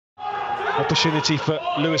Opportunity for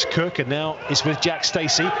Lewis Cook, and now it's with Jack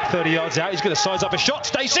Stacey, 30 yards out. He's going to size up a shot.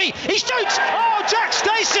 Stacey, he shoots! Oh, Jack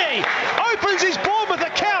Stacey opens his Bournemouth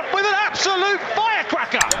account with an absolute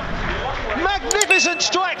firecracker. Magnificent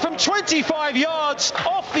strike from 25 yards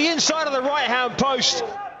off the inside of the right-hand post.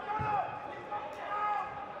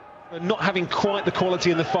 Not having quite the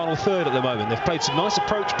quality in the final third at the moment. They've played some nice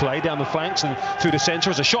approach play down the flanks and through the centre.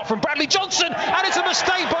 As a shot from Bradley Johnson, and it's a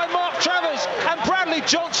mistake by Mark Travers. And Bradley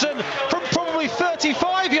Johnson, from probably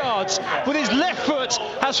 35 yards with his left foot,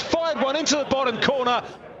 has fired one into the bottom corner.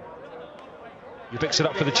 He picks it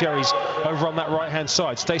up for the Cherries over on that right-hand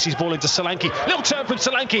side. Stacey's ball into Solanke. Little turn from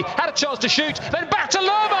Solanke. Had a chance to shoot. Then back to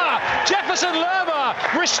Lerma. Jefferson Lerma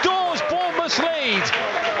restores Bournemouth's lead.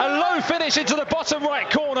 A low finish into the bottom right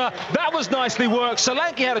corner. That was nicely worked.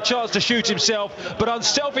 Solanke had a chance to shoot himself, but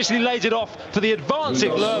unselfishly laid it off for the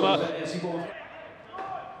advancing Lerma.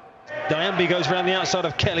 Diambi goes around the outside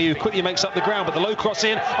of Kelly, who quickly makes up the ground, but the low cross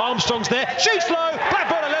in. Armstrong's there. Shoots low.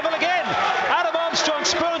 Blackburn are level again. Adam Armstrong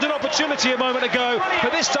spurned an opportunity a moment ago,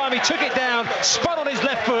 but this time he took it down, spun on his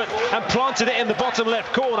left foot and planted it in the bottom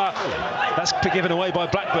left corner. That's given away by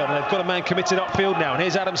Blackburn. They've got a man committed upfield now, and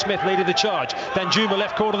here's Adam Smith leading the charge. Danjuma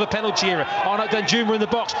left corner of the penalty area. Arnaud Danjuma in the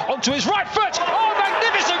box, onto his right foot. Oh,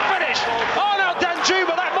 magnificent finish! Arnaud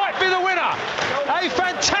Danjuma, that might be the winner. A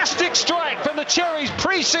fantastic strike from the Cherries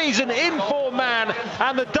pre-season in-form man,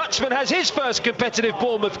 and the Dutchman has his first competitive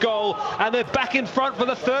Bournemouth goal, and they're back in front for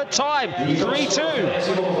the third time, 3-2.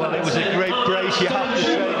 Well, it was a great brace, you have to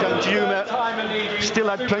say. Danjuma still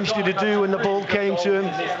had plenty to do when the ball came to him.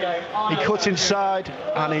 He cut inside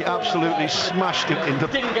and he absolutely smashed it in the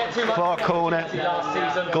far corner.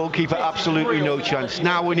 Goalkeeper absolutely no chance.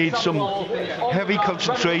 Now we need some heavy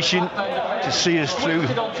concentration to see us through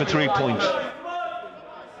for 3 points.